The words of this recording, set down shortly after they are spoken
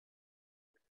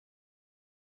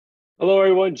Hello,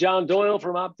 everyone. John Doyle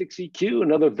from OptixEQ,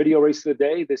 another video race of the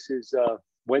day. This is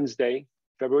Wednesday,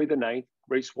 February the 9th,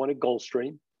 race one at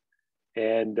Gulfstream.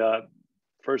 And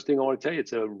first thing I want to tell you,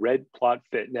 it's a red plot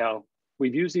fit. Now,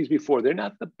 we've used these before. They're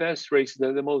not the best races.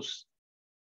 They're the most,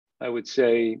 I would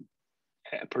say,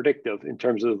 predictive in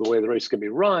terms of the way the race can be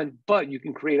run, but you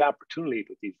can create opportunity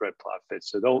with these red plot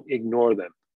fits. So don't ignore them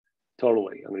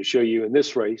totally. I'm going to show you in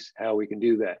this race how we can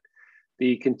do that.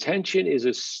 The contention is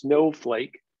a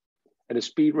snowflake, and the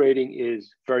speed rating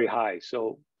is very high.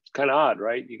 So it's kind of odd,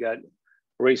 right? You got a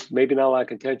race, maybe not a lot of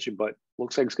contention, but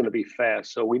looks like it's going to be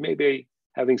fast. So we may be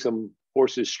having some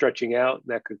horses stretching out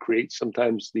that could create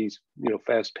sometimes these,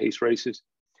 fast-paced races,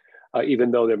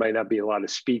 even though there might not be a lot of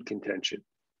speed contention.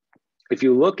 If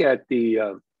you look at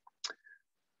the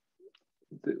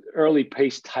early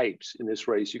pace types in this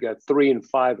race, you got 3 and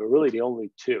 5 are really the only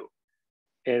two.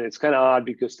 And it's kind of odd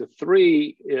because the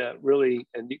 3 really,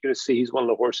 and you're going to see he's one of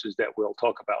the horses that we'll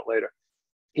talk about later.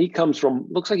 He comes from,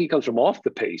 looks like he comes from off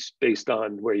the pace based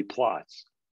on where he plots.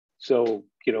 So,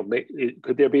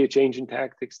 could there be a change in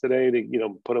tactics today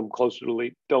to, put him closer to the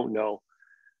lead? Don't know.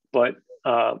 But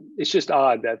it's just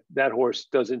odd that that horse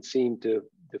doesn't seem to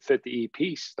fit the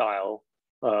EP style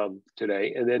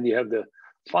today. And then you have the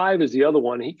 5 is the other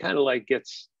one. He kind of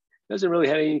doesn't really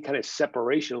have any kind of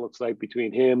separation, it looks like,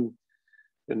 between him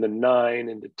and the 9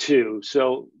 and the 2.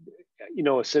 So,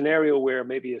 a scenario where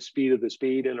maybe a speed of the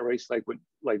speed in a race like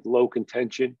low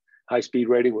contention, high speed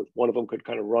rating, with one of them could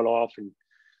kind of run off and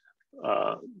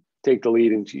take the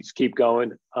lead and just keep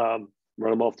going, run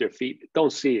them off their feet.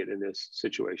 Don't see it in this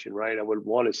situation, right? I would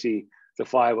want to see the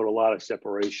 5 with a lot of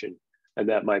separation, and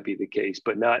that might be the case,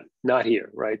 but not here,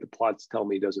 right? The plots tell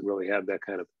me he doesn't really have that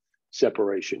kind of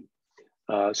separation.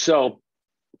 So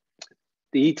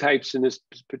the E-types in this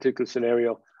particular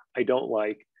scenario, I don't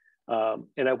like.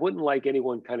 And I wouldn't like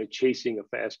anyone kind of chasing a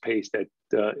fast pace that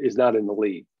is not in the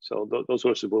lead. So those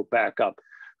horses will back up.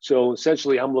 So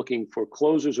essentially, I'm looking for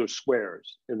closers or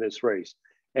squares in this race.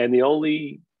 And the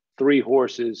only 3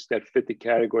 horses that fit the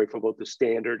category for both the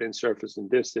standard and surface and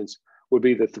distance would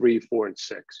be the 3, 4, and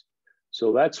 6.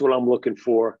 So that's what I'm looking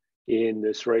for in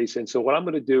this race. And so what I'm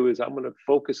going to do is I'm going to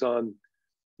focus on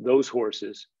those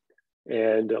horses.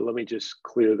 And let me just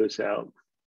clear this out.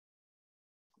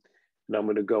 And I'm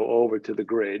going to go over to the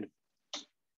grid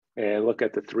and look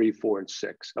at the 3, 4, and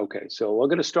 6. Okay, so I'm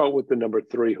going to start with the number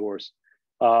 3 horse.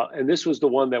 And this was the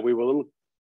one that we were a little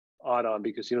odd on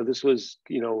because, this was,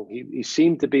 he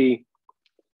seemed to be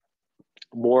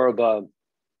more of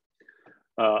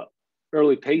a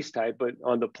early pace type, but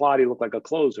on the plot, he looked like a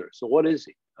closer. So what is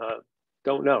he?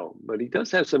 Don't know, but he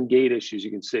does have some gait issues, you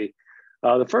can see.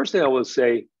 The first thing I will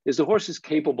say is the horse is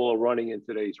capable of running in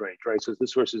today's range, right? So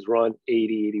this horse has run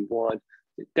 80, 81.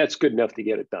 That's good enough to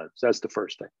get it done. So that's the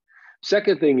first thing.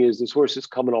 Second thing is this horse is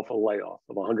coming off a layoff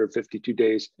of 152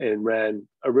 days and ran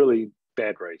a really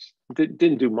bad race.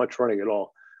 Didn't do much running at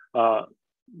all.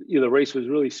 The race was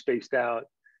really spaced out.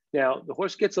 Now, the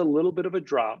horse gets a little bit of a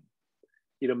drop.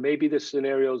 Maybe the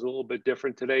scenario is a little bit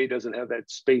different today. He doesn't have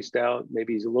that spaced out.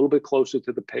 Maybe he's a little bit closer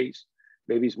to the pace.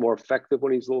 Maybe he's more effective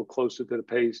when he's a little closer to the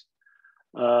pace.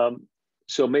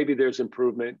 So maybe there's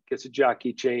improvement, gets a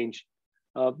jockey change.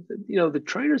 The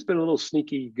trainer's been a little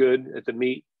sneaky good at the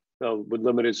meet with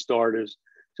limited starters.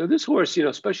 So this horse,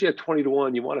 especially at 20 to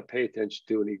 1, you want to pay attention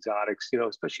to in the exotics,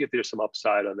 especially if there's some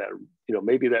upside on that.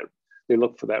 Maybe that they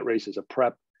look for that race as a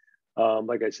prep.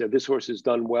 Like I said, this horse has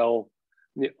done well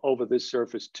over this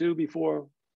surface too before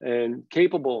and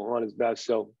capable on his best.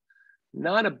 So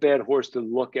not a bad horse to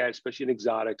look at, especially in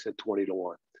exotics at 20 to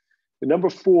 1. The number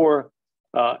 4,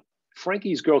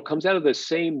 Frankie's Girl, comes out of the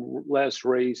same last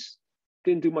race.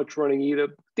 Didn't do much running either.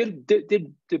 Did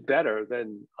better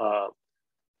than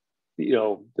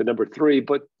the number 3.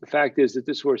 But the fact is that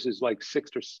this horse is like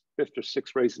 5th or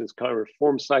 6th race in his current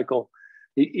form cycle.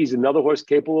 He's another horse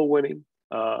capable of winning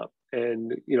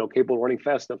and capable of running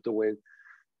fast enough to win.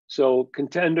 So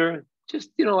contender.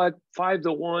 Just, at 5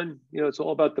 to 1, it's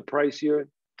all about the price here.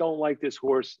 Don't like this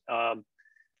horse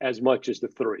as much as the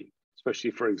 3,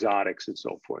 especially for exotics and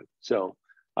so forth. So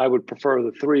I would prefer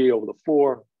the 3 over the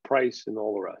 4, price and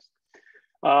all the rest.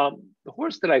 The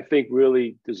horse that I think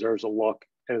really deserves a look,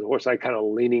 and the horse I kind of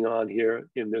leaning on here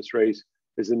in this race,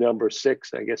 is the number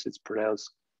 6. I guess it's pronounced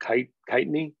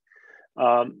Kitney.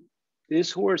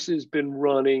 This horse has been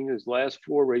running, his last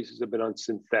 4 races have been on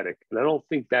synthetic, and I don't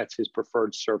think that's his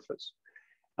preferred surface.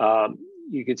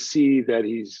 You can see that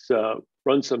he's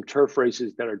run some turf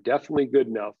races that are definitely good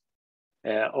enough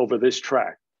over this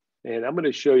track. And I'm going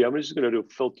to show you, I'm just going to do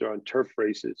a filter on turf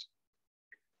races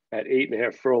at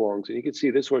 8.5 furlongs. And you can see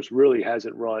this horse really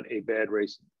hasn't run a bad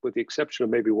race, with the exception of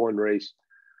maybe one race.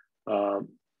 And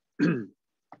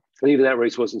even that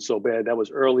race wasn't so bad. That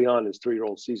was early on in his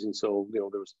 3-year-old season. So, there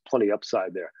was plenty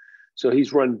upside there. So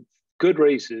he's run good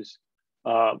races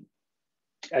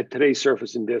at today's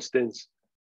surface and distance.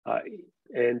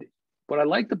 And what I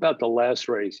liked about the last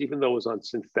race, even though it was on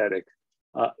synthetic,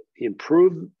 he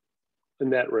improved in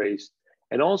that race,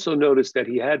 and also noticed that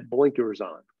he had blinkers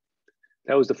on.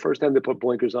 That was the first time they put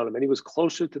blinkers on him, and he was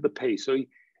closer to the pace. So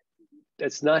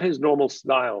that's not his normal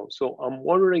style. So I'm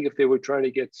wondering if they were trying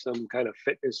to get some kind of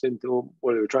fitness into him,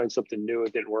 or they were trying something new.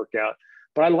 It didn't work out.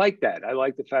 But I like that. I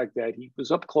like the fact that he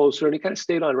was up closer and he kind of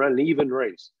stayed on around an even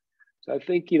race. So I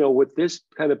think, with this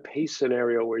kind of pace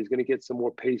scenario where he's going to get some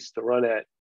more pace to run at,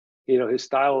 his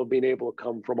style of being able to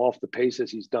come from off the pace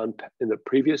as he's done in the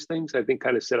previous things, I think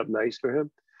kind of set up nice for him.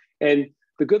 And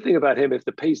the good thing about him, if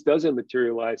the pace doesn't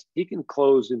materialize, he can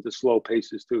close into slow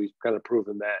paces too. He's kind of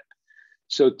proven that.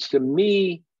 So to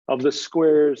me, of the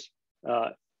squares,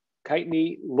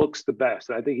 Kitney looks the best.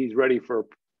 I think he's ready for a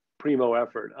primo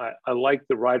effort. I like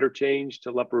the rider change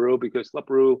to Leparoux, because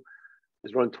Leparoux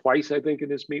has run twice, I think, in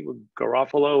this meet with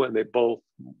Garofalo, and they both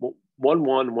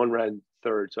one ran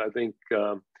third. So I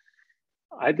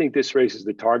think this race is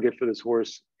the target for this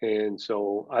horse. And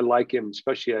so I like him,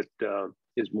 especially at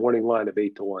his morning line of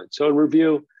 8-1. So in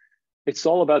review, it's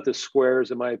all about the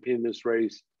squares, in my opinion, this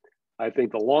race. I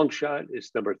think the long shot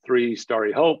is number 3,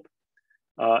 Starry Hope.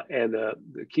 And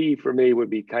the key for me would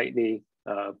be Kitney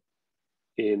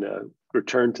in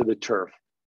return to the turf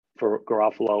for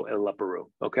Garofalo and Leparoux.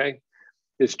 Okay.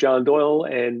 It's John Doyle.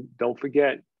 And don't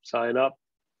forget, sign up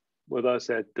with us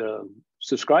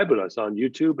subscribe with us on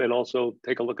YouTube, and also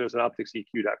take a look at us at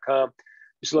OptixEQ.com.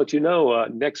 Just to let you know,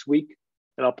 next week,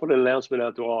 and I'll put an announcement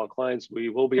out to all our clients, we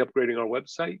will be upgrading our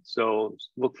website. So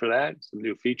look for that, some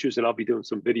new features, and I'll be doing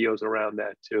some videos around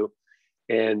that too.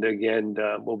 And again,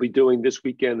 we'll be doing this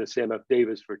weekend the Sam F.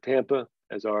 Davis for Tampa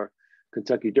as our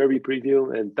Kentucky Derby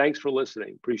preview. And thanks for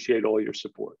listening. Appreciate all your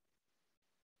support.